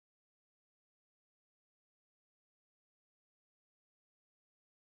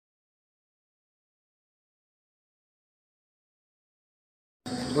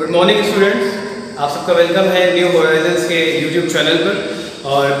Good morning students, आप सबका welcome है न्यू होराइजन्स के यूट्यूब चैनल पर।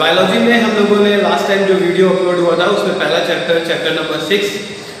 और बायोलॉजी में हम लोगों ने लास्ट टाइम जो वीडियो अपलोड हुआ था उसमें पहला चैप्टर नंबर 6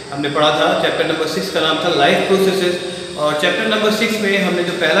 हमने पढ़ा था। चैप्टर नंबर 6 का नाम था लाइफ प्रोसेसेस। और चैप्टर नंबर 6 में हमने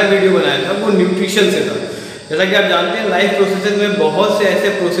जो पहला वीडियो बनाया था वो न्यूट्रिशन से था। जैसा कि आप जानते हैं लाइफ प्रोसेसेस में बहुत से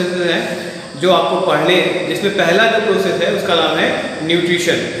ऐसे प्रोसेसेस हैं जो आपको पढ़ने, जिसमें पहला जो प्रोसेस है उसका नाम है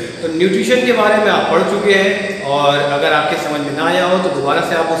न्यूट्रिशन। तो न्यूट्रिशन के बारे में आप पढ़ चुके हैं और अगर आपके समझ में ना आया हो तो दोबारा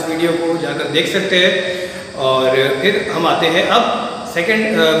से आप उस वीडियो को जाकर देख सकते हैं। और फिर हम आते हैं अब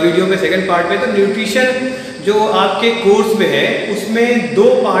सेकंड वीडियो पे, सेकंड पार्ट पे। तो न्यूट्रिशन जो आपके कोर्स में है उसमें दो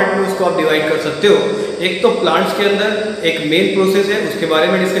पार्ट में उसको आप डिवाइड कर सकते हो। एक तो प्लांट्स के अंदर एक मेन प्रोसेस है उसके बारे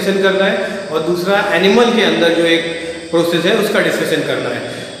में डिस्कशन करना है, और दूसरा एनिमल के अंदर जो एक प्रोसेस है उसका डिस्कशन करना है।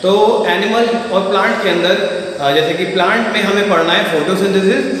 तो एनिमल और प्लांट के अंदर जैसे कि प्लांट में हमें पढ़ना है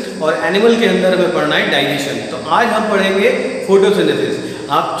फोटोसिंथेसिस और एनिमल के अंदर हमें पढ़ना है डाइजेशन। तो आज हम पढ़ेंगे फोटोसिंथेसिस।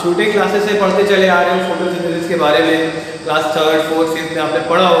 आप छोटे क्लासेस से पढ़ते चले आ रहे हो फोटोसिंथेसिस के बारे में, क्लास 3rd 4th 5th में आपने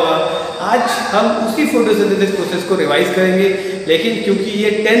पढ़ा होगा। आज हम उसी फोटोसिंथेसिस प्रोसेस को रिवाइज करेंगे, लेकिन क्योंकि ये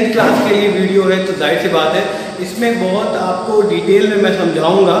 10th क्लास के लिए वीडियो है तो जाहिर सी बात है इसमें बहुत आपको डिटेल में मैं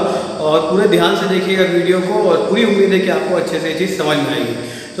समझाऊंगा और पूरे ध्यान से देखिएगा वीडियो को, और पूरी उम्मीद है कि आपको अच्छे से ये चीज़ समझ में आएगी।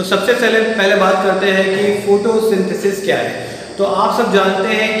 तो सबसे पहले बात करते हैं कि फोटोसिंथेसिस क्या है। तो आप सब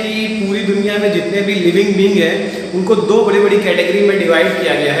जानते हैं कि पूरी दुनिया में जितने भी लिविंग बीइंग हैं उनको दो बड़ी बड़ी कैटेगरी में डिवाइड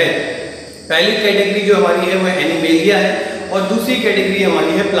किया गया है। पहली कैटेगरी जो हमारी है वो एनिमेलिया है और दूसरी कैटेगरी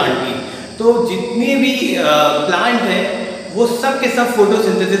हमारी है प्लांट की। तो जितने भी प्लांट हैं वो सब के सब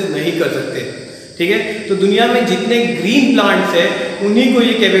फोटोसिंथेसिस नहीं कर सकते, ठीक है। तो दुनिया में जितने ग्रीन प्लांट्स हैं उन्हीं को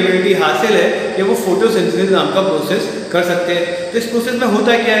ये कैपेबिलिटी हासिल है कि वो फोटोसिंथेसिस नाम का प्रोसेस कर सकते हैं। तो इस प्रोसेस में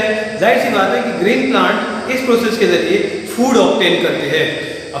होता क्या है, जाहिर सी बात है कि ग्रीन प्लांट इस प्रोसेस के जरिए फूड ऑब्टेन करते हैं।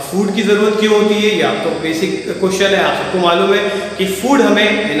 अब फूड की ज़रूरत क्यों होती है, ये आपको बेसिक क्वेश्चन है। आप सबको मालूम है कि फूड हमें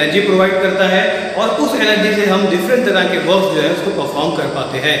एनर्जी प्रोवाइड करता है और उस एनर्जी से हम डिफरेंट तरह के वर्क जो है उसको परफॉर्म कर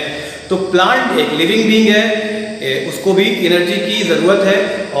पाते हैं। तो प्लांट एक लिविंग बीइंग है, उसको भी एनर्जी की ज़रूरत है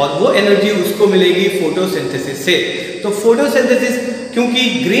और वो एनर्जी उसको मिलेगी फोटोसिंथेसिस से। तो फोटोसिंथेसिस, क्योंकि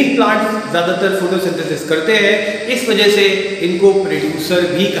ग्रीन प्लांट ज़्यादातर फोटोसिंथेसिस करते हैं, इस वजह से इनको प्रोड्यूसर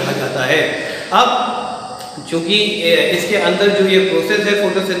भी कहा जाता है। अब चूँकि इसके अंदर जो ये प्रोसेस है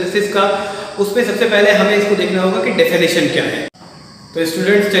फोटोसिंथेसिस का, उसमें सबसे पहले हमें इसको देखना होगा कि डेफिनेशन क्या है। तो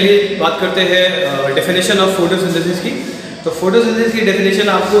स्टूडेंट्स चलिए बात करते हैं डेफिनेशन ऑफ फोटोसिंथेसिस की। तो फोटोसिंथेसिस की डेफिनेशन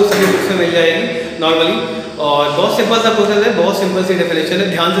आपको सभी बुक्स में मिल जाएगी नॉर्मली, और बहुत सिंपल सा प्रोसेस है, बहुत सिंपल सी डेफिनेशन है,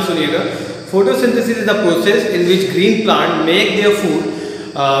 ध्यान से सुनिएगा। Photosynthesis is the process in which green plant make their food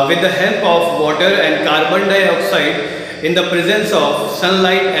with the help of water and carbon dioxide in the presence of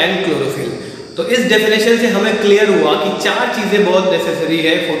sunlight and chlorophyll. तो इस डेफिनेशन से हमें क्लियर हुआ कि चार चीज़ें बहुत नेसेसरी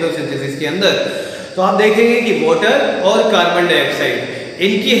है फोटोसिंथेसिस के अंदर। तो आप देखेंगे कि वाटर और कार्बन डाइऑक्साइड,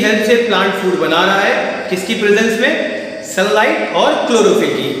 इनकी हेल्प से प्लांट फूड बना रहा है, किसकी प्रेजेंस में, सनलाइट और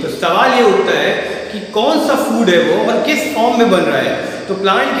क्लोरोफिल की। तो सवाल ये उठता है कि कौन सा फूड है वो और किस फॉर्म में बन रहा है। तो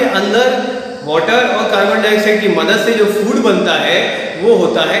प्लांट के अंदर वाटर और कार्बन डाइऑक्साइड की मदद से जो फूड बनता है वो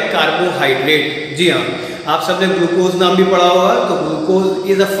होता है कार्बोहाइड्रेट। जी हाँ, आप सबने ग्लूकोज नाम भी पढ़ा होगा। तो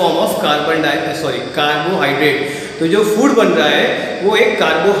glucose is a form of carbohydrate. तो जो फूड बन रहा है वो एक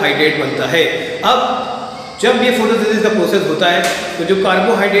कार्बोहाइड्रेट बनता है। अब जब ये फोटोसिंथेसिस का प्रोसेस होता है तो जो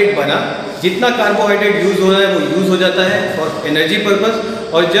कार्बोहाइड्रेट बना, जितना कार्बोहाइड्रेट यूज़ हो रहा है वो यूज़ हो जाता है फॉर एनर्जी पर्पस,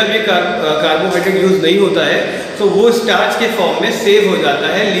 और जब ये कार्बोहाइड्रेट यूज़ नहीं होता है तो वो स्टार्च के फॉर्म में सेव हो जाता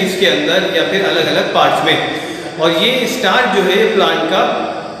है लीव्स के अंदर या फिर अलग अलग पार्ट्स में। और ये स्टार्च जो है ये प्लांट का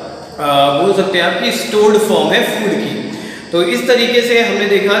बोल सकते हैं आपकी स्टोर्ड फॉर्म है फूड की। तो इस तरीके से हमने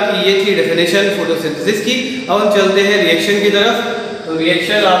देखा कि ये थी डेफिनेशन फोटोसिंथेसिस की। अब हम चलते हैं रिएक्शन की तरफ। तो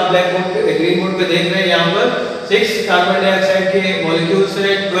रिएक्शन आप ब्लैक बोर्ड पे, ग्रीन बोर्ड पे देख रहे हैं, यहाँ पर 6 कार्बन डाइऑक्साइड के मॉलिक्यूल्स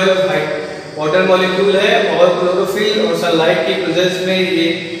है, 12 वाटर मॉलिक्यूल है, और क्लोरोफिल और सनलाइट की प्रेजेंस में ये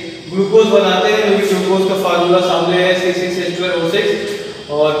ग्लूकोज बनाते हैं, जो कि ग्लूकोज का फार्मूला सामने है C6H12O6,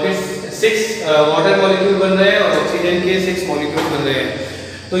 और फिर 6 वाटर मॉलिक्यूल बन रहे हैं और ऑक्सीजन के 6 मॉलिक्यूल बन रहे हैं।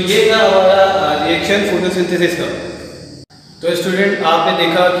 तो ये था हमारा रिएक्शन फोटोसिंथेसिस का। तो स्टूडेंट आपने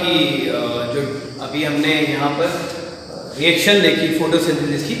देखा कि जो अभी हमने यहाँ पर रिएक्शन देखी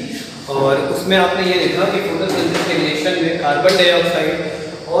फोटोसिंथेसिस की, और उसमें आपने ये देखा कि फोटोसिंथेसिस के रिएक्शन में कार्बन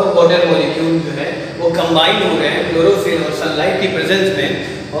डाइऑक्साइड और वाटर मॉलिक्यूल जो है वो कंबाइन हो रहे हैं क्लोरोफिल और सनलाइट की प्रेजेंस में,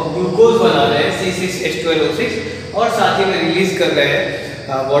 और ग्लूकोज बना रहे हैं C6H12O6, और साथ ही में रिलीज कर रहे हैं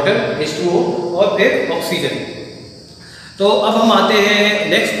वाटर H2O और फिर ऑक्सीजन। तो अब हम आते हैं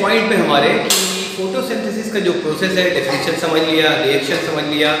नेक्स्ट पॉइंट पे हमारे कि फोटोसिंथेसिस का जो प्रोसेस है, डेफिनेशन समझ लिया, रिएक्शन समझ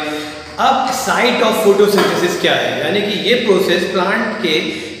लिया। अब साइट ऑफ फोटोसिंथेसिस क्या है, यानी कि ये प्रोसेस प्लांट के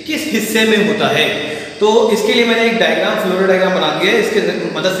किस हिस्से में होता है। तो इसके लिए मैंने एक डायग्राम, फ्लोरो डायग्राम बना दिया है, इसके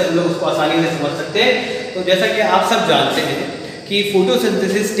मदद से हम लोग उसको आसानी से समझ सकते हैं। तो जैसा कि आप सब जानते हैं कि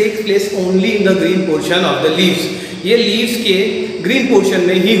photosynthesis takes place only in the green portion of the leaves. ये लीव्स के ग्रीन पोर्शन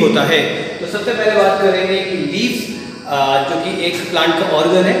में ही होता है। तो सबसे पहले बात करेंगे कि लीव्स जो कि एक प्लांट का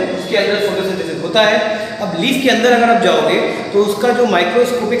ऑर्गन है, उसके अंदर फोटोसिंथेसिस होता है। अब लीफ के अंदर अगर आप जाओगे तो उसका जो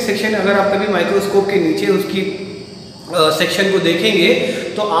माइक्रोस्कोपिक सेक्शन, अगर आप कभी माइक्रोस्कोप के नीचे उसकी सेक्शन को देखेंगे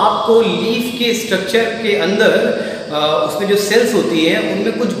तो आपको लीफ के स्ट्रक्चर के अंदर उसमें जो सेल्स होती हैं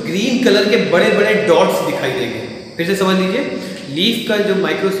उनमें कुछ ग्रीन कलर के बड़े बड़े डॉट्स दिखाई देंगे। फिर से समझ लीजिए, लीफ का जो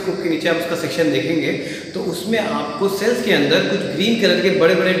माइक्रोस्कोप के नीचे आप उसका सेक्शन देखेंगे तो उसमें आपको सेल्स के अंदर कुछ ग्रीन कलर के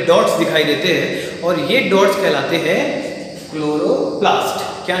बड़े बड़े डॉट्स दिखाई देते हैं और ये डॉट्स कहलाते हैं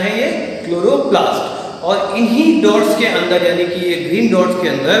क्लोरोप्लास्ट। क्या है ये? क्लोरोप्लास्ट। और इन्हीं डॉट्स के अंदर, यानी कि ये ग्रीन डॉट्स के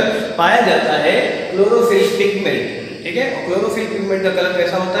अंदर पाया जाता है क्लोरोफिल पिगमेंट। ठीक है, और क्लोरोफिल पिगमेंट का कलर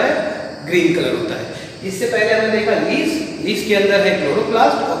कैसा होता है? ग्रीन कलर होता है। इससे पहले हमने देखा लीव्स के अंदर है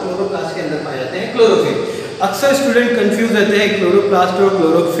क्लोरोप्लास्ट और क्लोरोप्लास्ट के अंदर पाए जाते हैं क्लोरोफिल। अक्सर स्टूडेंट कंफ्यूज रहते हैं क्लोरोप्लास्ट और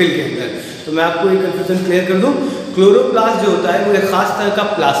क्लोरोफिल के अंदर, तो मैं आपको ये कंफ्यूजन क्लियर कर दूं। क्लोरोप्लास्ट जो होता है वो एक खास तरह का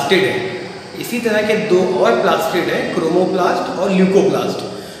प्लास्टिड है। इसी तरह के दो और प्लास्टिड है, क्रोमोप्लास्ट और ल्यूकोप्लास्ट।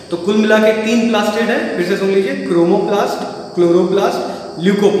 तो कुल मिला के 3 प्लास्टिड है। फिर से सुन लीजिए, क्रोमोप्लास्ट, क्लोरोप्लास्ट,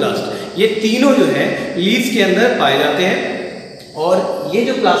 ल्यूकोप्लास्ट। ये तीनों जो है लीव्स के अंदर पाए जाते हैं। और ये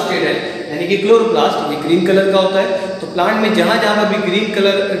जो प्लास्टिड है यानी कि क्लोरोप्लास्ट, ये ग्रीन कलर का होता है। तो प्लांट में जहाँ जहाँ भी ग्रीन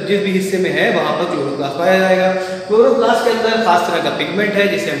कलर जिस भी हिस्से में है वहाँ पर क्लोरोप्लास्ट पाया जाएगा। क्लोरोप्लास्ट के अंदर खास तरह का पिगमेंट है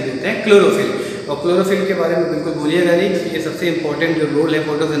जिसे हम बोलते हैं क्लोरोफिल। और क्लोरोफिल के बारे में बिल्कुल भूलिएगा नहीं, क्योंकि ये सबसे इंपॉर्टेंट जो रोल है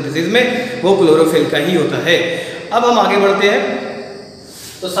फोटोसिंथेसिस में वो क्लोरोफिल का ही होता है। अब हम आगे बढ़ते हैं।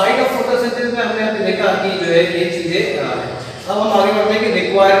 तो साइड ऑफ फोटोसिंथेसिस में हमने देखा कि जो है ये चीजें। अब हम आगे बढ़ते हैं कि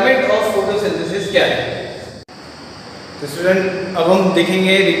रिक्वायरमेंट ऑफ फोटोसिंथेसिस क्या है। तो स्टूडेंट अब हम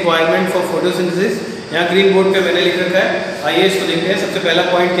देखेंगे रिक्वायरमेंट फॉर फोटोसिंथेसिस। यहाँ ग्रीन बोर्ड पे मैंने लिख रखा है, आइए इसको देखते हैं। सबसे पहला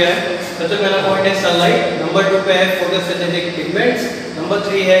पॉइंट क्या है? सबसे पहला पॉइंट है सनलाइट, नंबर 2 पे है फोटोसिंथेटिक पिगमेंट्स, नंबर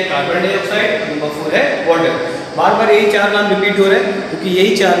 3 है कार्बन डाइऑक्साइड, नंबर 4 है वाटर। बार बार यही 4 नाम रिपीट हो रहे हैं क्योंकि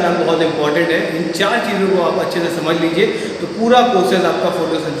यही 4 नाम बहुत इंपॉर्टेंट है। इन 4 चीज़ों को आप अच्छे से समझ लीजिए तो पूरा प्रोसेस आपका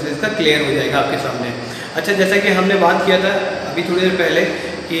फोटोसिंथेसिस का क्लियर हो जाएगा आपके सामने। अच्छा, जैसा कि हमने बात किया था अभी थोड़ी देर पहले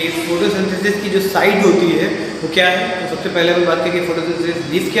कि फोटोसिंथेसिस की जो साइट होती है वो क्या है। तो सबसे पहले हम बात करें कि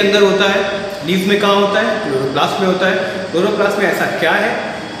फोटोसिंथेसिस लीफ के अंदर होता है। लीफ में कहाँ होता है? क्लोरोप्लास्ट में होता है। क्लोरोप्लास्ट में ऐसा क्या है,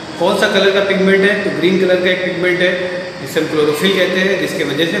 कौन सा कलर का पिगमेंट है? तो ग्रीन कलर का एक पिगमेंट है जिसे हम क्लोरोफिल कहते हैं, जिसके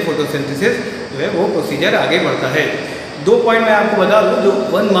वजह से फोटोसिंथेसिस जो है वो प्रोसीजर आगे बढ़ता है। 2 पॉइंट मैं आपको बता दूं जो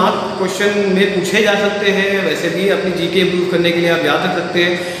 1 मार्क क्वेश्चन में पूछे जा सकते हैं, वैसे भी अपनी जीके इंप्रूव करने के लिए आप याद रख सकते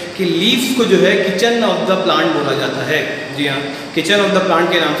हैं कि लीव्स को जो है किचन ऑफ द प्लांट बोला जाता है। जी हाँ, किचन ऑफ द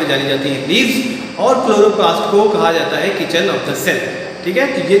प्लांट के नाम से जानी जाती है लीव्स, और क्लोरोप्लास्ट को कहा जाता है किचन ऑफ द सेल। ठीक है,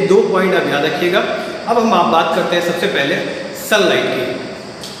 तो ये 2 पॉइंट आप याद रखिएगा। अब हम आप बात करते हैं सबसे पहले सनलाइट की,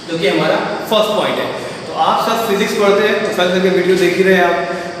 जो कि हमारा फर्स्ट पॉइंट है। तो आप सब फिजिक्स पढ़ते हैं तो कल के वीडियो देख ही रहे हैं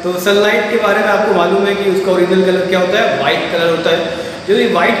आप। तो सनलाइट के बारे में आपको मालूम है कि उसका ओरिजिनल कलर क्या होता है? वाइट कलर होता है। जो ये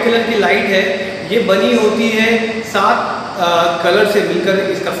वाइट कलर की लाइट है ये बनी होती है 7 कलर से मिलकर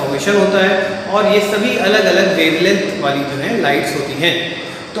इसका फॉर्मेशन होता है, और ये सभी अलग अलग वेवलेंथ वाली जो है लाइट्स होती हैं।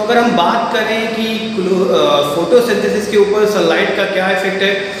 तो अगर हम बात करें कि फोटोसिंथेसिस के ऊपर सनलाइट का क्या इफेक्ट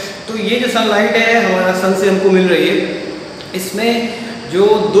है, तो ये जो सनलाइट है हमारा सन से हमको मिल रही है, इसमें जो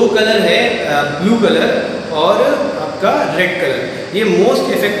 2 कलर है ब्लू कलर और आपका रेड कलर, ये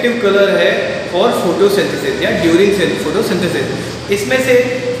मोस्ट इफेक्टिव कलर है फॉर फोटोसिंथेसिस या ड्यूरिंग फोटोसिंथेसिस। इसमें से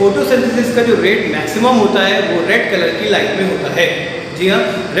फोटोसिंथेसिस का जो रेट मैक्सिमम होता है वो रेड कलर की लाइट में होता है। जी हाँ,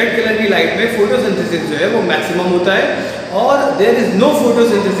 रेड कलर की लाइट में फोटोसिंथेसिस जो है वो मैक्सिमम होता है, और there is no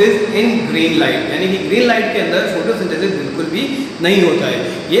photosynthesis in green light, यानी कि ग्रीन लाइट के अंदर फोटोसिंथेसिस बिल्कुल भी नहीं होता है।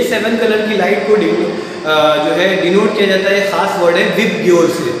 ये 7 कलर की लाइट को जो है डिनोट किया जाता है, खास वर्ड है विबग्योर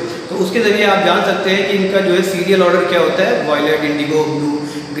से। तो उसके ज़रिए आप जान सकते हैं कि इनका जो है सीरियल ऑर्डर क्या होता है, violet, Indigo, blue,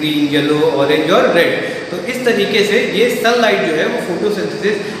 green, yellow, orange और रेड। तो इस तरीके से ये सनलाइट जो है वो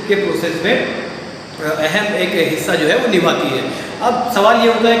फोटोसिंथेसिस के प्रोसेस में अहम एक हिस्सा जो है वो निभाती है। अब सवाल ये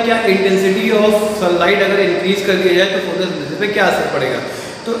होता है क्या इंटेंसिटी ऑफ सनलाइट अगर इंक्रीज कर दिया जाए तो फोटोसिंथेसिस पे क्या असर पड़ेगा।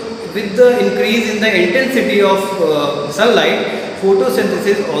 तो with the increase in the intensity of sunlight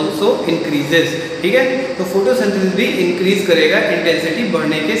photosynthesis also increases. ठीक है, तो फोटोसिंथेसिस भी इंक्रीज करेगा इंटेंसिटी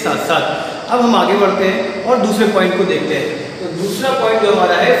बढ़ने के साथ साथ। अब हम आगे बढ़ते हैं और दूसरे पॉइंट को देखते हैं। तो दूसरा पॉइंट जो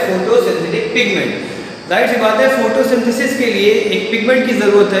हमारा है फोटोसिंथेटिक पिगमेंट। जाहिर सी बात है फोटोसिंथेसिस के लिए एक पिगमेंट की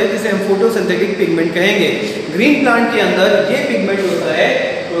जरूरत है जिसे हम फोटोसिंथेटिक पिगमेंट कहेंगे। ग्रीन प्लांट के अंदर ये पिगमेंट होता है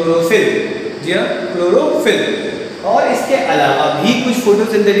क्लोरोफिल। जी हाँ, क्लोरोफिल। और इसके अलावा भी कुछ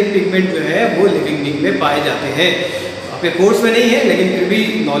फोटोसिंथेटिक पिगमेंट जो है वो लिविंग बीइंग में पाए जाते हैं। आपके कोर्स में नहीं है लेकिन फिर भी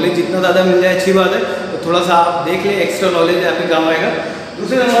नॉलेज जितना ज़्यादा मिल जाए अच्छी बात है। तो थोड़ा सा आप देख लें, एक्स्ट्रा नॉलेज आपके काम आएगा।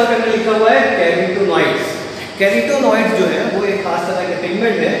 दूसरे नंबर पर हमने लिखा हुआ है कैरोटीनॉइड्स। कैरोटीनॉइड्स जो है वो एक खास तरह के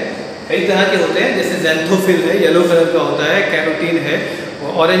पिगमेंट है, कई तरह के होते हैं, जैसे ज़ैंथोफिल है, येलो कलर का होता है, कैरोटीन है,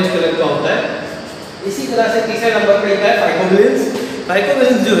 ऑरेंज कलर का होता है। इसी तरह से तीसरे नंबर पर लिखा है फाइकोबिलिन्स।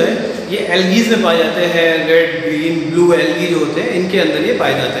 फाइकोबिलिन्स जो है ये एल्गीज में पाए जाते हैं, रेड ग्रीन ब्लू एल्गी जो होते हैं इनके अंदर ये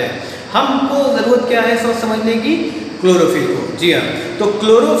पाए जाते हैं। हमको ज़रूरत क्या है सोच समझने की, क्लोरोफिल को। जी हाँ, तो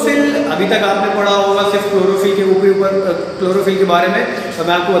क्लोरोफिल अभी तक आपने पढ़ा होगा सिर्फ क्लोरोफिल के ऊपर क्लोरोफिल के बारे में। तो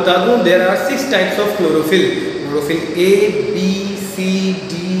मैं आपको बता दूं there are 6 types of chlorophyll. Chlorophyll A B C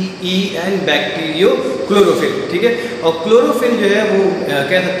D E and bacterio chlorophyll, ठीक है। और क्लोरोफिल जो है वो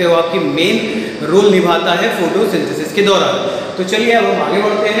कह सकते हो आपकी मेन रोल निभाता है फोटोसिंथेसिस के दौरान। तो चलिए अब हम आगे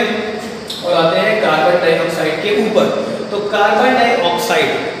बढ़ते हैं और आते हैं कार्बन डाइऑक्साइड के ऊपर। तो कार्बन डाइऑक्साइड,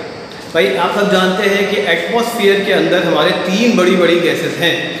 भाई आप सब जानते हैं कि एटमॉस्फेयर के अंदर हमारे 3 बड़ी बड़ी गैसेस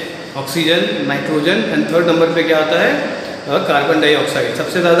हैं, oxygen, nitrogen and third number पे क्या आता है, कार्बन डाइऑक्साइड।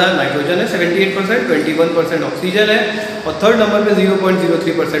 सबसे ज़्यादा नाइट्रोजन है 78%, 21% ऑक्सीजन है और थर्ड नंबर पे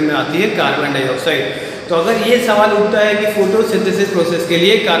 0.03% में आती है कार्बन डाइऑक्साइड। तो अगर ये सवाल उठता है कि फोटोसिंथेसिस प्रोसेस के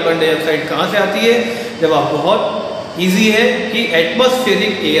लिए कार्बन डाइऑक्साइड कहाँ से आती है, जवाब बहुत ईजी है कि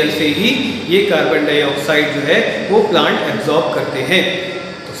एटमॉस्फेरिक एयर से ही ये कार्बन डाइऑक्साइड जो है वो प्लांट एब्जॉर्ब करते हैं।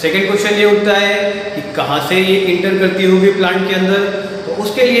 सेकेंड क्वेश्चन ये उठता है कि कहाँ से ये इंटर करती होगी प्लांट के अंदर। तो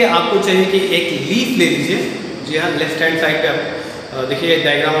उसके लिए आपको चाहिए कि एक लीफ ले लीजिए। जी हाँ, लेफ्ट हैंड साइड पे आप देखिए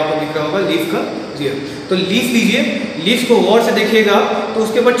डायग्राम आपको दिख रहा होगा लीफ का। जी हाँ, तो लीफ लीजिए, लीफ को गौर से देखिएगा तो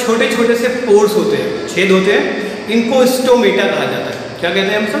उसके ऊपर छोटे छोटे से पोर्स होते हैं, छेद होते हैं, इनको स्टोमेटा कहा जाता है। क्या कहते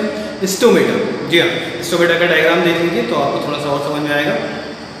हैं हम सब, स्टोमेटा। जी हाँ, स्टोमेटा का डायग्राम देख लीजिए तो आपको थोड़ा सा और समझ में आएगा।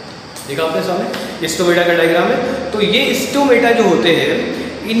 देखा आपके सामने स्टोमेटा का डायग्राम है। तो ये स्टोमेटा जो होते हैं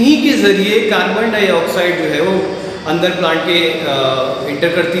इन्हीं के ज़रिए कार्बन डाइऑक्साइड जो है वो अंदर प्लांट के इंटर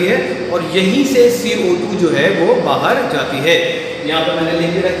करती है और यहीं से CO2 जो है वो बाहर जाती है। यहाँ पर मैंने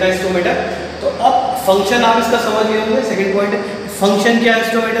लिख के रखा है स्टोमेटा। तो अब फंक्शन आप इसका समझ गए होंगे। सेकंड पॉइंट है फंक्शन क्या है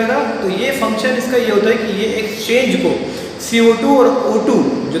स्टोमेटा का। तो ये फंक्शन इसका ये होता है कि ये एक्सचेंज को CO2 और O2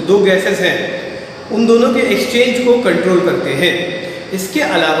 जो 2 गैसेस हैं उन दोनों के एक्सचेंज को कंट्रोल करते हैं। इसके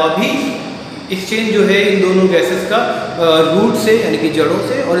अलावा भी एक्सचेंज जो है इन दोनों गैसेस का रूट से यानी कि जड़ों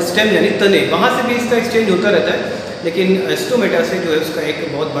से और स्टेम यानी तने, वहाँ से भी इसका एक्सचेंज होता रहता है। लेकिन स्टोमेटा से जो है उसका एक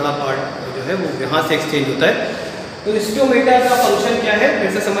बहुत बड़ा पार्ट जो है वो यहाँ से एक्सचेंज होता है। तो स्टोमेटा का फंक्शन क्या है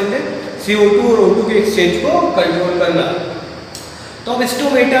फिर से समझ लें, CO2 और O2 के एक्सचेंज को कंट्रोल करना। तो अब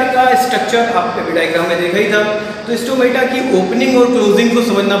स्टोमेटा का स्ट्रक्चर आपने डायग्राम में देखा ही था। तो स्टोमेटा की ओपनिंग और क्लोजिंग को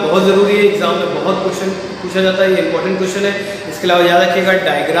समझना बहुत ज़रूरी है, एग्जाम में बहुत क्वेश्चन पूछा जाता है, ये इंपॉर्टेंट क्वेश्चन है। इसके अलावा याद रखिएगा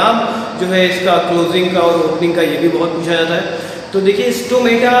डायग्राम जो है इसका क्लोजिंग का और ओपनिंग का ये भी बहुत पूछा जाता है। तो देखिए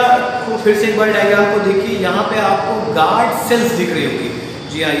स्टोमेटा को फिर से एक बार डायग्राम को देखिए, यहाँ पे आपको गार्ड सेल्स दिख रही होंगी।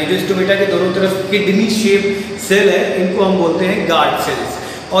 जी हाँ, ये जो स्टोमेटा के दोनों तरफ किडनी शेप सेल है इनको हम बोलते हैं गार्ड सेल्स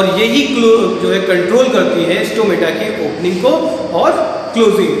और यही जो है कंट्रोल करती है स्टोमेटा की ओपनिंग को और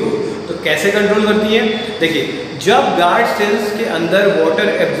क्लोजिंग को। तो कैसे कंट्रोल करती है, देखिए जब गार्ड सेल्स के अंदर वाटर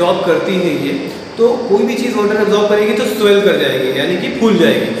एब्जॉर्ब करती है ये, तो कोई भी चीज़ वाटर एब्जॉर्ब करेगी तो स्वेल कर जाएगी यानी कि फूल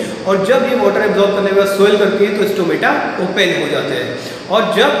जाएगी। और जब ये वाटर एब्जॉर्ब करने के बाद स्वेल करती है तो स्टोमेटा ओपन हो जाते हैं।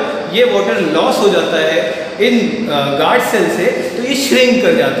 और जब ये वाटर लॉस हो जाता है इन गार्ड सेल से तो ये श्रिंक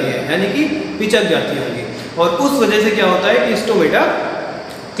कर जाती है यानी कि पिचक जाती होंगी और उस वजह से क्या होता है कि स्टोमेटा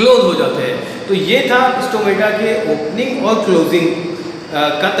क्लोज हो जाते हैं। तो ये था स्टोमेटा के ओपनिंग और क्लोजिंग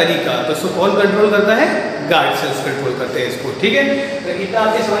का तरीका। तो इसको कौन कंट्रोल करता है, गार्ड सेल्स कंट्रोल करते हैं इसको, ठीक है। तो इतना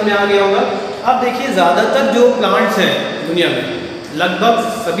आपके समझ में आ गया होगा। अब देखिए ज़्यादातर जो प्लांट्स हैं दुनिया में, लगभग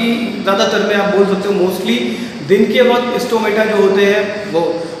सभी, ज़्यादातर में आप बोल सकते हो मोस्टली दिन के वक्त स्टोमेटा जो होते हैं वो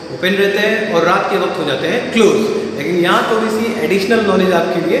ओपन रहते हैं और रात के वक्त हो जाते हैं क्लोज। लेकिन यहाँ थोड़ी सी एडिशनल नॉलेज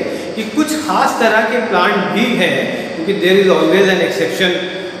आपके लिए कि कुछ खास तरह के प्लांट भी हैं, क्योंकि there is always an exception.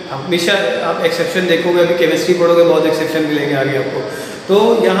 हमेशा आप एक्सेप्शन देखोगे, अभी केमिस्ट्री पढ़ोगे बहुत एक्सेप्शन मिलेंगे आगे आपको। तो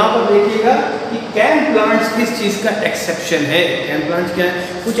यहाँ पर देखिएगा कि कैम प्लांट्स किस चीज़ का एक्सेप्शन है। कैम प्लांट्स क्या है,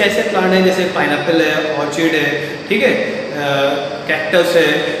 कुछ ऐसे प्लांट हैं जैसे पाइनएप्पल है, ऑर्चिड है, ठीक है, कैक्टस है।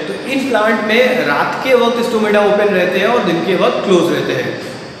 तो इन प्लांट में रात के वक्त स्टोमेटा ओपन रहते हैं और दिन के वक्त क्लोज रहते हैं।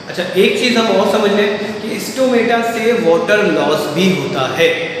 अच्छा, एक चीज़ हम और समझ लें कि स्टोमेटा से वाटर लॉस भी होता है,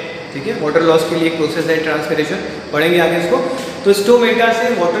 ठीक है। वाटर लॉस के लिए एक प्रोसेस है ट्रांसपिरेशन, पढ़ेंगे आगे इसको। तो स्टोमेटा से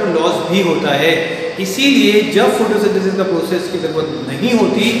वाटर लॉस भी होता है, इसीलिए जब फोटोसिंथेसिस का प्रोसेस की ज़रूरत नहीं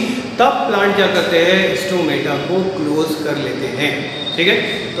होती तब प्लांट क्या करते हैं, स्टोमेटा को क्लोज कर लेते हैं, ठीक है।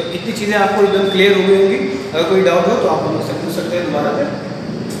 तो इतनी चीज़ें आपको एकदम क्लियर हो गई होंगी। अगर कोई डाउट हो तो आप मुझसे पूछ सकते हैं दोबारा से।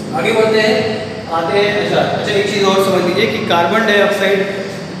 आगे बढ़ते हैं, आते हैं। अच्छा, एक चीज़ और समझ लीजिए कि कार्बन डाइऑक्साइड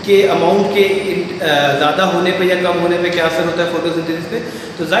के अमाउंट के ज़्यादा होने पे या कम होने पे क्या असर होता है फोटोसिंथेसिस पे।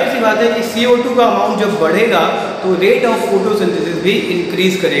 तो जाहिर सी बात है कि CO2 का अमाउंट जब बढ़ेगा तो रेट ऑफ फोटोसिंथेसिस भी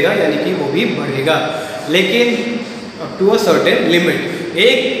इंक्रीज करेगा, यानी कि वो भी बढ़ेगा, लेकिन up to a certain limit.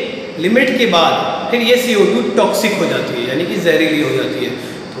 एक लिमिट के बाद फिर ये CO2 टॉक्सिक हो जाती है, यानी कि जहरीली हो जाती है।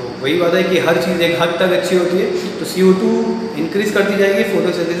 तो वही बात है कि हर चीज़ एक हद तक अच्छी होती है। तो CO2 इंक्रीज करती जाएगी,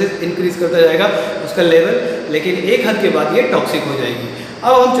 फोटोसिंथेसिस इंक्रीज करता जाएगा उसका लेवल, लेकिन एक हद के बाद ये टॉक्सिक हो जाएगी।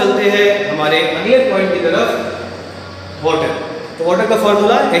 अब हम चलते हैं हमारे अगले पॉइंट की तरफ, वाटर। तो वाटर का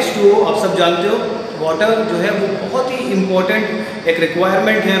फॉर्मूला H2O आप सब जानते हो। वाटर जो है वो बहुत ही इम्पॉर्टेंट एक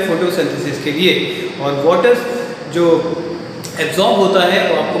रिक्वायरमेंट है फोटोसिंथेसिस के लिए, और वाटर जो एब्जॉर्ब होता है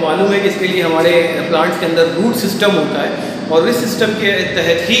वो आपको मालूम है कि इसके लिए हमारे प्लांट्स के अंदर रूट सिस्टम होता है, और इस सिस्टम के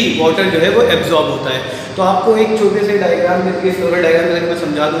तहत ही वाटर जो है वो एब्जॉर्ब होता है। तो आपको एक छोटे से डायग्राम में, फ्लोरल डायग्राम में मैं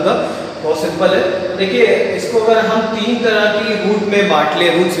समझा दूंगा, बहुत सिंपल है। देखिए, इसको अगर हम 3 तरह की रूट में बांट लें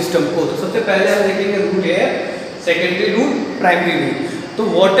रूट सिस्टम को, तो सबसे पहले हम देखेंगे root hair, secondary root, primary root. तो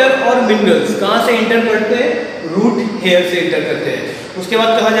वाटर और मिनरल्स कहाँ से इंटर करते हैं? रूट हेयर से इंटर करते हैं। उसके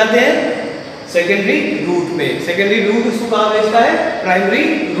बाद कहाँ जाते हैं? सेकेंडरी रूट में। सेकेंडरी रूट उसको कहाँ भेजता है? प्राइमरी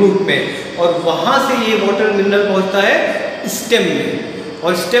रूट में। और वहाँ से ये वाटर मिनरल पहुँचता है स्टेम में,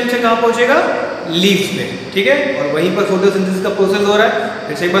 और स्टेम से कहाँ पहुँचेगा? लीव्स में, ठीक है। और वहीं पर फोटोसिंथेसिस का प्रोसेस हो रहा है।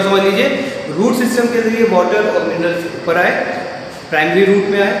 फिर से एक बार समझ लीजिए, रूट सिस्टम के जरिए वाटर और मिनरल्स ऊपर आए, प्राइमरी रूट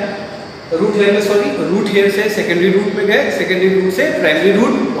में आए, रूट हेयर में, सॉरी, रूट हेयर से सेकेंडरी रूट में गए, सेकेंडरी रूट से प्राइमरी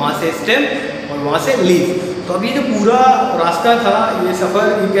रूट, वहाँ से स्टेम, और वहाँ से लीव। तो अब ये जो पूरा रास्ता था, ये सफ़र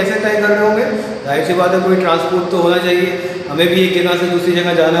ये कैसे तय कर रहे होंगे? जाहिर सी बात है कोई ट्रांसपोर्ट तो होना चाहिए। हमें भी एक जगह से दूसरी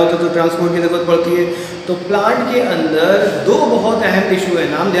जगह जाना होता है तो ट्रांसपोर्ट की ज़रूरत पड़ती है। तो प्लांट के अंदर 2 बहुत अहम टिश्यू है,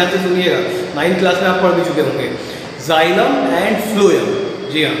 नाम ध्यान से सुनिएगा, 9th क्लास में आप पढ़ भी चुके होंगे, जाइलम एंड फ्लोएम।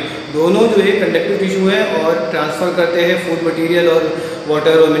 जी हाँ, दोनों जो है कंडक्टिव टिश्यू है और ट्रांसफ़र करते हैं फूड मटेरियल और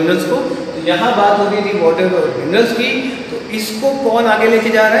वाटर और मिनरल्स को। तो यहाँ बात हो रही थी वाटर और मिनरल्स की, तो इसको कौन आगे लेके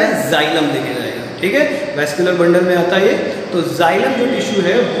जा रहा है? जाइलम लेके जाएगा, ठीक है। वेस्कुलर बंडल में आता है ये। तो जाइलम जो टिश्यू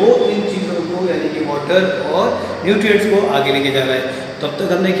है वो इन चीज़ों को, यानी कि वाटर और न्यूट्रिएंट्स को आगे लेके जा रहा है। तब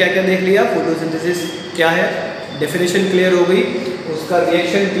तक हमने क्या क्या देख लिया? फोटोसिंथेसिस क्या है, डेफिनेशन क्लियर हो गई, उसका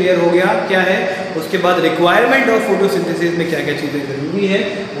रिएक्शन क्लियर हो गया क्या है, उसके बाद रिक्वायरमेंट ऑफ फोटोसिंथेसिस में क्या क्या चीज़ें ज़रूरी है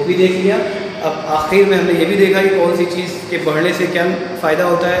वो भी देख लिया। अब आखिर में हमने ये भी देखा कि कौन सी चीज़ के बढ़ने से क्या फ़ायदा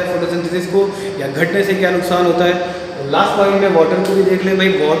होता है फोटोसिंथेसिस को, या घटने से क्या नुकसान होता है। तो लास्ट पॉइंट में वाटर को भी देख लें। भाई,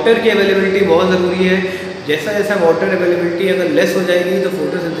 वाटर की अवेलेबिलिटी बहुत ज़रूरी है। जैसा जैसा वाटर अवेलेबिलिटी अगर लेस हो जाएगी तो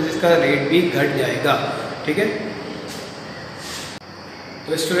फोटोसिंथेसिस का रेट भी घट जाएगा, ठीक है।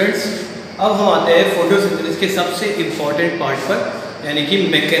 तो स्टूडेंट्स, अब हम आते हैं फोटोसिंथेसिस के सबसे इम्पॉर्टेंट पार्ट पर, यानी कि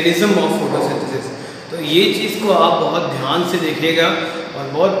मैकेनिज्म ऑफ फोटोसिंथेसिस। तो ये चीज़ को आप बहुत ध्यान से देखिएगा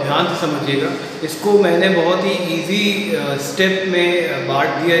और बहुत ध्यान से समझिएगा। इसको मैंने बहुत ही इजी स्टेप में बांट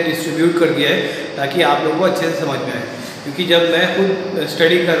दिया है, डिस्ट्रीब्यूट कर दिया है, ताकि आप लोगों को अच्छे से समझ में आए। क्योंकि जब मैं खुद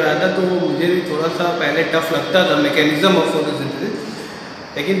स्टडी कर रहा था तो मुझे भी थोड़ा सा पहले टफ लगता था मैकेनिज्म ऑफ फोटोसिंथेसिस,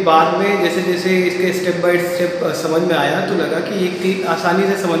 लेकिन बाद में जैसे जैसे इसके स्टेप बाय स्टेप समझ में आया तो लगा कि ये आसानी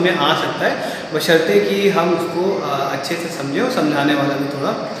से समझ में आ सकता है, बशर्ते कि हम उसको अच्छे से समझें और समझाने वाला भी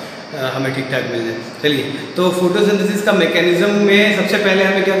थोड़ा हमें ठीक ठाक मिल जाए। चलिए, तो फोटोसिंथेसिस का मैकेनिज्म में सबसे पहले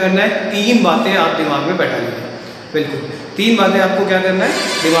हमें क्या करना है? 3 बातें आप दिमाग में बैठा लीजिए। बिल्कुल 3 बातें आपको क्या करना है?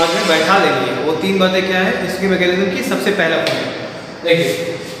 दिमाग में बैठा लेनी है। वो 3 बातें क्या है इसके मैकेनिज्म की? सबसे पहला पॉइंट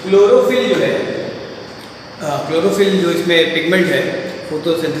देखिए, क्लोरोफिल जो है, क्लोरोफिल जो इसमें पिगमेंट है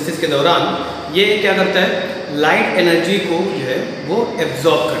फोटोसिंथेसिस के दौरान, ये क्या करता है? लाइट एनर्जी को जो है वो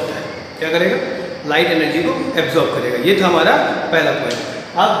एब्जॉर्ब करता है। क्या करेगा? लाइट एनर्जी को एब्जॉर्ब करेगा। ये था हमारा पहला पॉइंट।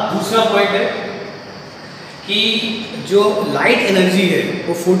 अब दूसरा पॉइंट है कि जो लाइट एनर्जी है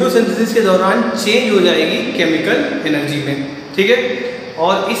वो फोटोसिंथेसिस के दौरान चेंज हो जाएगी केमिकल एनर्जी में, ठीक है।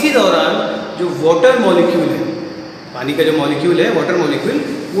 और इसी दौरान जो वाटर मॉलिक्यूल है, पानी का जो मॉलिक्यूल है, वाटर मॉलिक्यूल,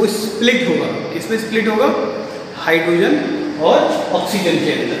 वो स्प्लिट होगा। किसमें स्प्लिट होगा? हाइड्रोजन और ऑक्सीजन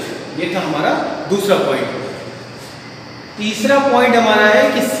के अंदर। ये था हमारा दूसरा पॉइंट। तीसरा पॉइंट हमारा है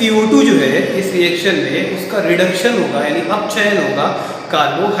कि CO2 जो है इस रिएक्शन में उसका रिडक्शन होगा, यानी अपचयन होगा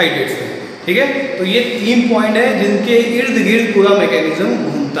कार्बोहाइड्रेट्स में, ठीक है। तो ये 3 पॉइंट है जिनके इर्द गिर्द पूरा मैकेनिज्म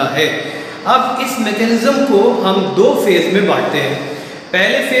घूमता है। अब इस मैकेनिज्म को हम 2 फेज में बांटते हैं।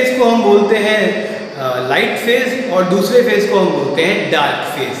 पहले फेज को हम बोलते हैं लाइट फेज, और दूसरे फेज को हम बोलते हैं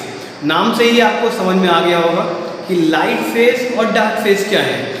डार्क फेज। नाम से ही आपको समझ में आ गया होगा कि लाइट फेज और डार्क फेज क्या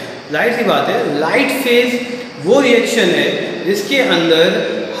है। जाहिर सी बात है, लाइट फेज वो रिएक्शन है जिसके अंदर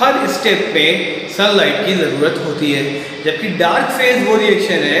हर स्टेप पे सनलाइट की ज़रूरत होती है, जबकि डार्क फेज वो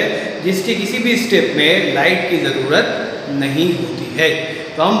रिएक्शन है जिसके किसी भी स्टेप में लाइट की ज़रूरत नहीं होती है।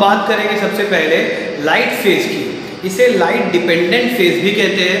 तो हम बात करेंगे सबसे पहले लाइट फेज की। इसे लाइट डिपेंडेंट फेज भी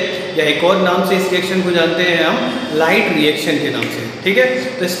कहते हैं, या एक और नाम से इस रिएक्शन को जानते हैं हम लाइट रिएक्शन के नाम से। ठीक है,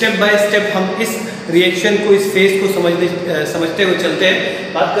 तो स्टेप बाय स्टेप हम इस रिएक्शन को, इस फेज को समझते हुए चलते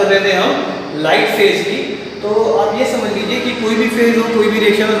हैं। बात कर रहे थे हम लाइट फेज की, तो आप ये समझ लीजिए कि कोई भी फेज हो, कोई भी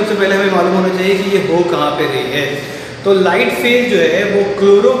रिएक्शन हो, सबसे पहले हमें मालूम होना चाहिए कि ये हो कहाँ पे रही है। तो लाइट फेज जो है वो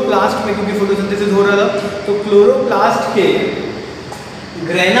क्लोरोप्लास्ट में, क्योंकि फोटोसिंथेसिस हो रहा था, तो क्लोरोप्लास्ट के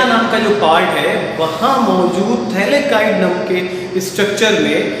ग्रेना नाम का जो पार्ट है वहाँ मौजूद थैलेकाइड नाम के स्ट्रक्चर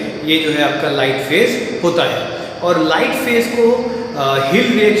में ये जो है आपका लाइट फेज होता है। और लाइट फेज को हिल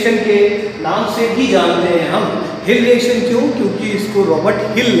रिएक्शन के नाम से भी जानते हैं हम। हिल रिएक्शन क्यों? क्योंकि इसको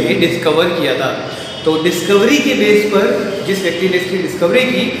रॉबर्ट हिल ने डिस्कवर किया था। तो डिस्कवरी के बेस पर जिस व्यक्ति ने इसकी डिस्कवरी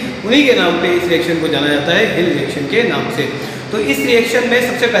की, उन्हीं के नाम पे इस रिएक्शन को जाना जाता है हिल रिएक्शन के नाम से। तो इस रिएक्शन में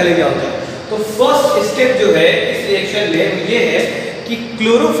सबसे पहले क्या होता है? तो फर्स्ट स्टेप जो है इस रिएक्शन में ये है कि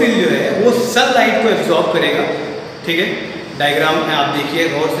क्लोरोफिल जो है वो सनलाइट को एब्जॉर्ब करेगा। ठीक है, डायग्राम में आप देखिए,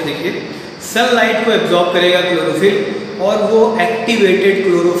 गौर से देखिए, सनलाइट को एब्जॉर्ब करेगा क्लोरोफिल, और वो एक्टिवेटेड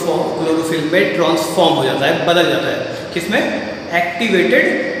क्लोरोफिल में ट्रांसफॉर्म हो जाता है, बदल जाता है। किसमें? एक्टिवेटेड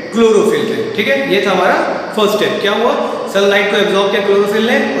क्लोरोफिल में। ठीक है, ये था हमारा फर्स्ट स्टेप। क्या हुआ? सनलाइट को एब्जॉर्ब किया क्लोरोफिल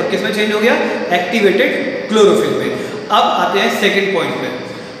ने, और किसमें चेंज हो गया? एक्टिवेटेड क्लोरोफिल में। अब आते हैं सेकेंड पॉइंट पे।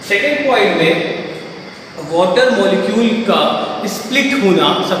 सेकेंड पॉइंट में वाटर मॉलिक्यूल का स्प्लिट होना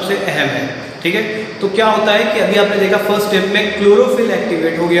सबसे अहम है। ठीक है, तो क्या होता है कि अभी आपने देखा फर्स्ट स्टेप में क्लोरोफिल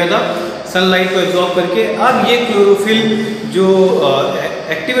एक्टिवेट हो गया था सनलाइट को एब्जॉर्ब करके। अब ये क्लोरोफिल जो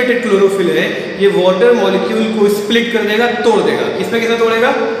एक्टिवेटेड क्लोरोफिल है ये वाटर मॉलिक्यूल को स्प्लिट कर देगा, तोड़ देगा। किसमें किसमें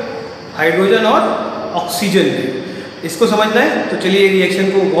तोड़ेगा? हाइड्रोजन और ऑक्सीजन में। इसको समझना है तो चलिए रिएक्शन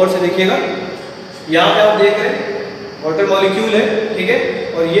को गौर से देखिएगा। यहाँ पे आप देख रहे हैं वाटर मॉलिक्यूल है, ठीक है,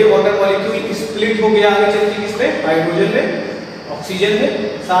 और ये वाटर मॉलिक्यूल स्प्लिट हो गया आगे चल के किसमें? हाइड्रोजन में, ऑक्सीजन में,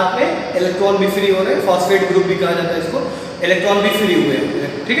 साथ में इलेक्ट्रॉन भी फ्री हो रहे हैं, फॉस्फेट ग्रुप भी कहा जाता है इसको, इलेक्ट्रॉन भी फ्री हुए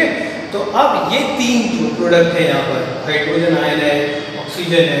हैं। ठीक है, तो अब ये तीन जो प्रोडक्ट है यहाँ पर, हाइड्रोजन आयन है,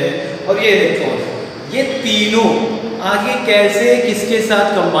 ऑक्सीजन है और ये इलेक्ट्रॉन है, ये तीनों आगे कैसे किसके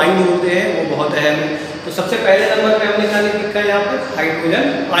साथ कंबाइन होते हैं वो बहुत अहम है। तो सबसे पहले नंबर पे हमने क्या लिखा है यहाँ पर? Hydrogen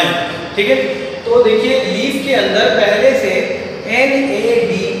ion. ठीक है, तो देखिए लीफ के अंदर पहले से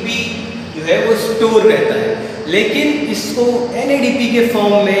NADP जो है वो स्टोर रहता है, लेकिन इसको NADP के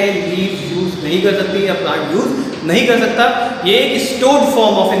फॉर्म में लीफ यूज नहीं कर सकती या प्लांट यूज नहीं कर सकता। ये एक स्टोर्ड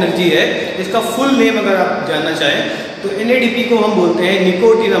फॉर्म ऑफ एनर्जी है। इसका फुल नेम अगर आप जानना चाहें तो NADP को हम बोलते हैं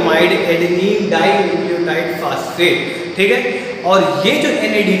निकोटिनामाइड एडेनिन डाइन्यूक्लियोटाइड फास्फेट। ठीक है, और ये जो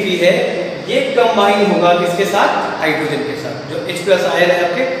NADP है ये कंबाइन होगा किसके साथ? हाइड्रोजन के साथ, जो H+ आयन है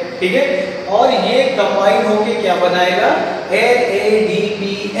आपके। ठीक है, और ये कंबाइन होके क्या बनाएगा?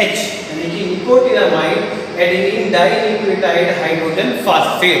 NADPH, यानी कि nicotinamide adenine dinucleotide hydrogen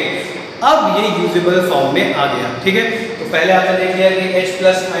phosphate. अब ये यूजेबल फॉर्म में आ गया। ठीक है, तो पहले आपने देख लिया कि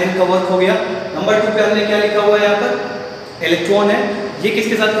H+ आयन का वर्क हो गया। नंबर 2 पे हमने क्या लिखा हुआ है यहाँ पर? इलेक्ट्रॉन है, ये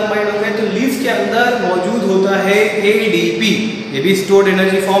किसके साथ कंबाइन हो गए? तो लीव्स के अंदर मौजूद होता है ADP, ये भी स्टोर्ड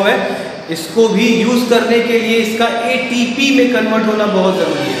एनर्जी फॉर्म है। इसको भी यूज करने के लिए इसका ATP में कन्वर्ट होना बहुत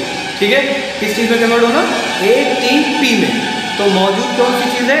जरूरी है। ठीक है, किस चीज में कन्वर्ट होना? ATP में। तो मौजूद कौन सी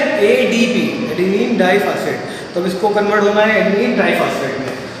चीज है? ADP, adenine diphosphate. तो इसको कन्वर्ट होना है एडेनिन डाइफॉस्फेट में।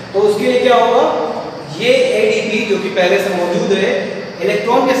 तो उसके लिए क्या होगा? ये ADP जो कि पहले से मौजूद है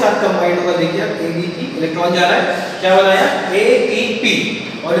इलेक्ट्रॉन के साथ कंबाइन होगा। देखिए ADP, इलेक्ट्रॉन जा रहा है, क्या बनाया? ATP,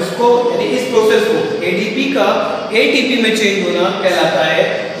 और इसको यानी इस प्रोसेस को ADP का ATP में चेंज होना कहलाता है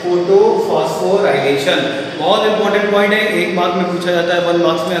फोटोफॉस्फोराइलेशन। बहुत इंपॉर्टेंट पॉइंट है, 1 मार्क में पूछा जाता है, 1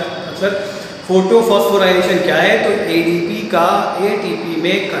 मार्क्स में अक्सर। फोटोफॉस्फोराइलेशन क्या है? तो ADP का ATP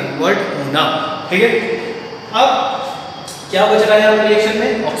में कन्वर्ट होना। ठीक है, अब क्या बच रहा है रिएक्शन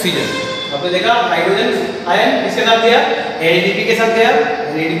में? ऑक्सीजन। आपने देखा हाइड्रोजन आयन किसके साथ गया? NADP के साथ गया,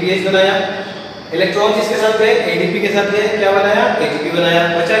 NADPH बनाया। इलेक्ट्रॉन किसके साथ गए? ADP के साथ गए, क्या बनाया? ATP बनाया।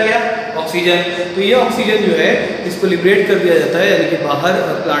 बचा क्या? ऑक्सीजन। तो ये ऑक्सीजन जो है इसको लिबरेट कर दिया जाता है, यानी कि बाहर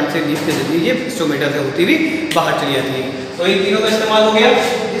प्लांट से लीफ के जरिए ये स्टोमेटा से होती हुई बाहर चली जाती है। तो इन तीनों का इस्तेमाल हो गया।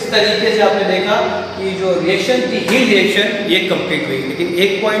 इस तरीके से आपने देखा कि जो रिएक्शन थी हिल रिएक्शन ये कंप्लीट हुई। लेकिन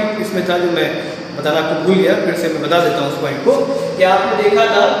एक पॉइंट इसमें था जो मैं बताना आपको भूल गया, फिर से मैं बता देता हूँ उस पॉइंट को। कि आपने देखा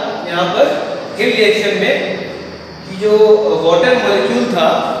था यहाँ पर हिल रिएक्शन में कि जो वाटर मॉलिक्यूल था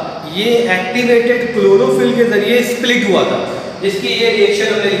ये एक्टिवेटेड क्लोरोफिल के जरिए स्प्लिट हुआ था, जिसकी ये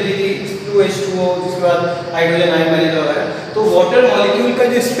रिएक्शन हमने लिखी थी 2H2O, जिसके बाद हाइड्रोजन आयन बनेगा वगैरह। तो वाटर मॉलिक्यूल का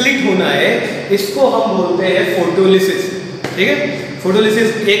जो स्प्लिट होना है इसको हम बोलते हैं फोटोलिसिस। ठीक है, फोटोलिसिस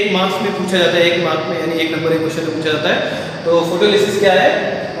 1 मार्क्स में पूछा जाता है, 1 मार्क में यानी 1 नंबर के क्वेश्चन में पूछा जाता है। तो फोटोलिसिस क्या है?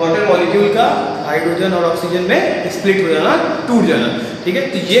 वाटर मॉलिक्यूल का हाइड्रोजन और ऑक्सीजन में स्प्लिट हो जाना, टूट जाना। ठीक है,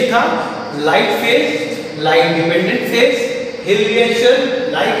 तो ये था light phase light dependent phase, हिल रिएक्शन,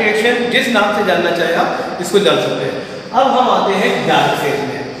 लाइट रिएक्शन, जिस नाम से जानना चाहे आप इसको जान सकते हैं। अब हम आते हैं डार्क फेज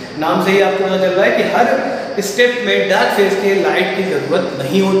में। नाम से ही आपको पता चल रहा है कि हर स्टेप में डार्क फेज के लाइट की जरूरत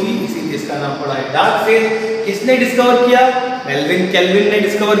नहीं होती, इसीलिए इसका नाम पड़ा है डार्क फेज। किसने डिस्कवर किया? केल्विन ने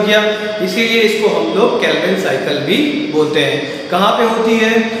डिस्कवर किया, इसीलिए इसको हम लोग केल्विन साइकिल भी बोलते हैं। कहाँ पे होती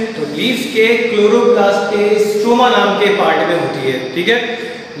है? तो लीव्स के क्लोरोप्लास्ट के स्ट्रोमा नाम के पार्ट में होती है। ठीक है,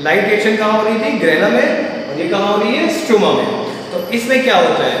 लाइट रिएक्शन कहाँ हो रही थी? ग्रेना में, और ये कहाँ हो रही है? स्ट्रोमा में। तो इसमें क्या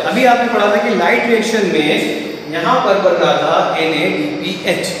होता है? अभी आपने पढ़ा था कि लाइट रिएक्शन में यहाँ पर बन रहा था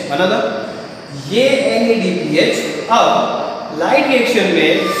NADPH बना था। ये NADPH अब लाइट रिएक्शन में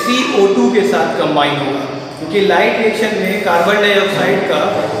CO2 के साथ कंबाइन होगा, क्योंकि लाइट रिएक्शन में कार्बन डाइऑक्साइड का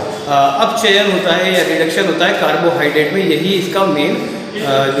अपचयन होता है या रिडक्शन होता है कार्बोहाइड्रेट में, यही इसका मेन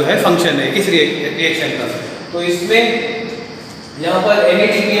जो है फंक्शन है इस रिएक्शन का। तो इसमें यहाँ पर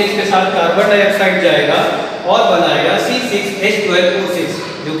NADPH के साथ कार्बन डाइऑक्साइड जाएगा और बनाएगा C6H12O6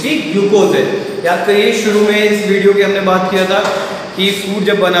 जो कि ग्लूकोज है। याद करिए शुरू में इस वीडियो की हमने बात किया था कि फूड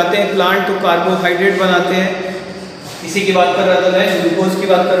जब बनाते हैं प्लांट तो कार्बोहाइड्रेट बनाते हैं, इसी की बात कर रहा था मैं, ग्लूकोज की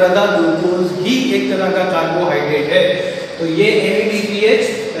बात कर रहा था। ग्लूकोज ही एक तरह का कार्बोहाइड्रेट है। तो ये NADPH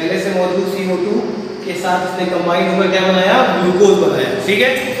पहले से मौजूद CO2 के साथ इसने कंबाइन होकर क्या बनाया? ग्लूकोज बनाया। ठीक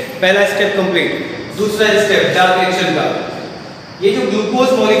है, पहला स्टेप कंप्लीट। दूसरा स्टेप डार्क रिएक्शन का, ये जो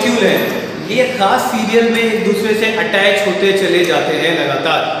ग्लूकोज मॉलिक्यूल है ये खास सीरियल में एक दूसरे से अटैच होते चले जाते हैं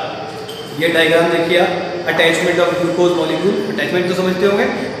लगातार। ये डायग्राम देखिए आप, attachment of glucose molecule. Attachment तो समझते होंगे,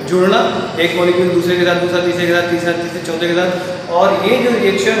 जुड़ना, एक मॉलिक्यूल दूसरे के साथ, दूसरा तीसरे के साथ, तीसरा तीसरे चौथे के साथ। और ये जो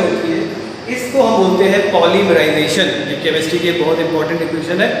रिएक्शन होती है इसको हम बोलते हैं पॉलीमराइजेशन। ये केमिस्ट्री की बहुत इंपॉर्टेंट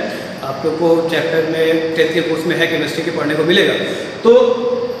इक्वेशन है, आप लोग को चैप्टर में 10th के कोर्स में है केमिस्ट्री के पढ़ने को मिलेगा। तो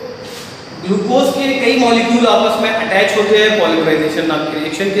ग्लूकोज के कई मॉलिक्यूल आपस में अटैच होते हैं पॉलीमराइजेशन नाम की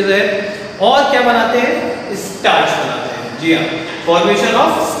रिएक्शन के तहत, और क्या बनाते हैं? स्टार्च बनाते हैं। जी हाँ, फॉर्मेशन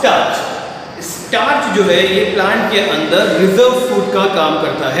ऑफ स्टार्च। स्टार्च जो है ये प्लांट के अंदर रिजर्व फूड का काम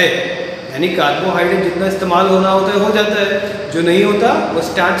करता है, यानी कार्बोहाइड्रेट जितना इस्तेमाल होना होता है हो जाता है, जो नहीं होता वो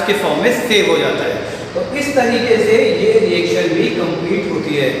स्टार्च के फॉर्म में सेव हो जाता है। तो इस तरीके से ये रिएक्शन भी कंप्लीट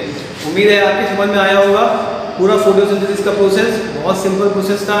होती है। उम्मीद है आपकी समझ में आया होगा पूरा फोटोसिंथेसिस का प्रोसेस। बहुत सिंपल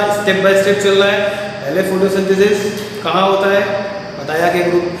प्रोसेस था, स्टेप बाय स्टेप चल रहा है। पहले फोटोसिंथेसिस कहाँ होता है बताया कि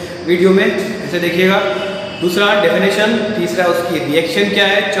ग्रुप वीडियो में, इसे देखिएगा। दूसरा डेफिनेशन, तीसरा उसकी रिएक्शन क्या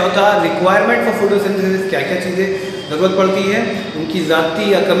है, चौथा रिक्वायरमेंट फॉर फोटोसिंथेसिस, क्या क्या चीज़ें ज़रूरत पड़ती है, उनकी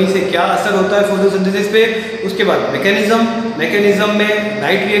ज़ाती या कमी से क्या असर होता है फोटोसिंथेसिस पे। उसके बाद मैकेनिज्म में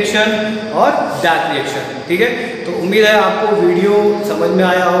लाइट रिएक्शन और डार्क रिएक्शन। ठीक है, तो उम्मीद है आपको वीडियो समझ में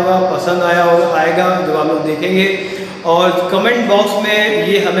आया होगा, पसंद आएगा जब आप लोग देखेंगे। और कमेंट बॉक्स में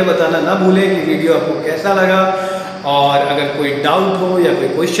ये हमें बताना ना भूलें कि वीडियो आपको कैसा लगा, और अगर कोई डाउट हो या कोई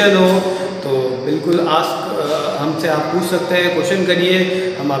क्वेश्चन हो तो बिल्कुल हमसे आप पूछ सकते हैं, क्वेश्चन करिए,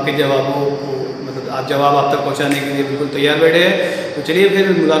 हम आपके जवाबों को आप जवाब आप तक पहुंचाने के लिए बिल्कुल तैयार बैठे हैं। तो चलिए फिर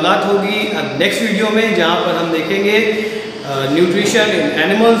मुलाकात होगी अब नेक्स्ट वीडियो में, जहां पर हम देखेंगे न्यूट्रिशन इन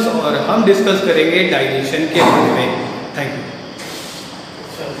एनिमल्स और हम डिस्कस करेंगे डाइजेशन के बारे में। Thank you.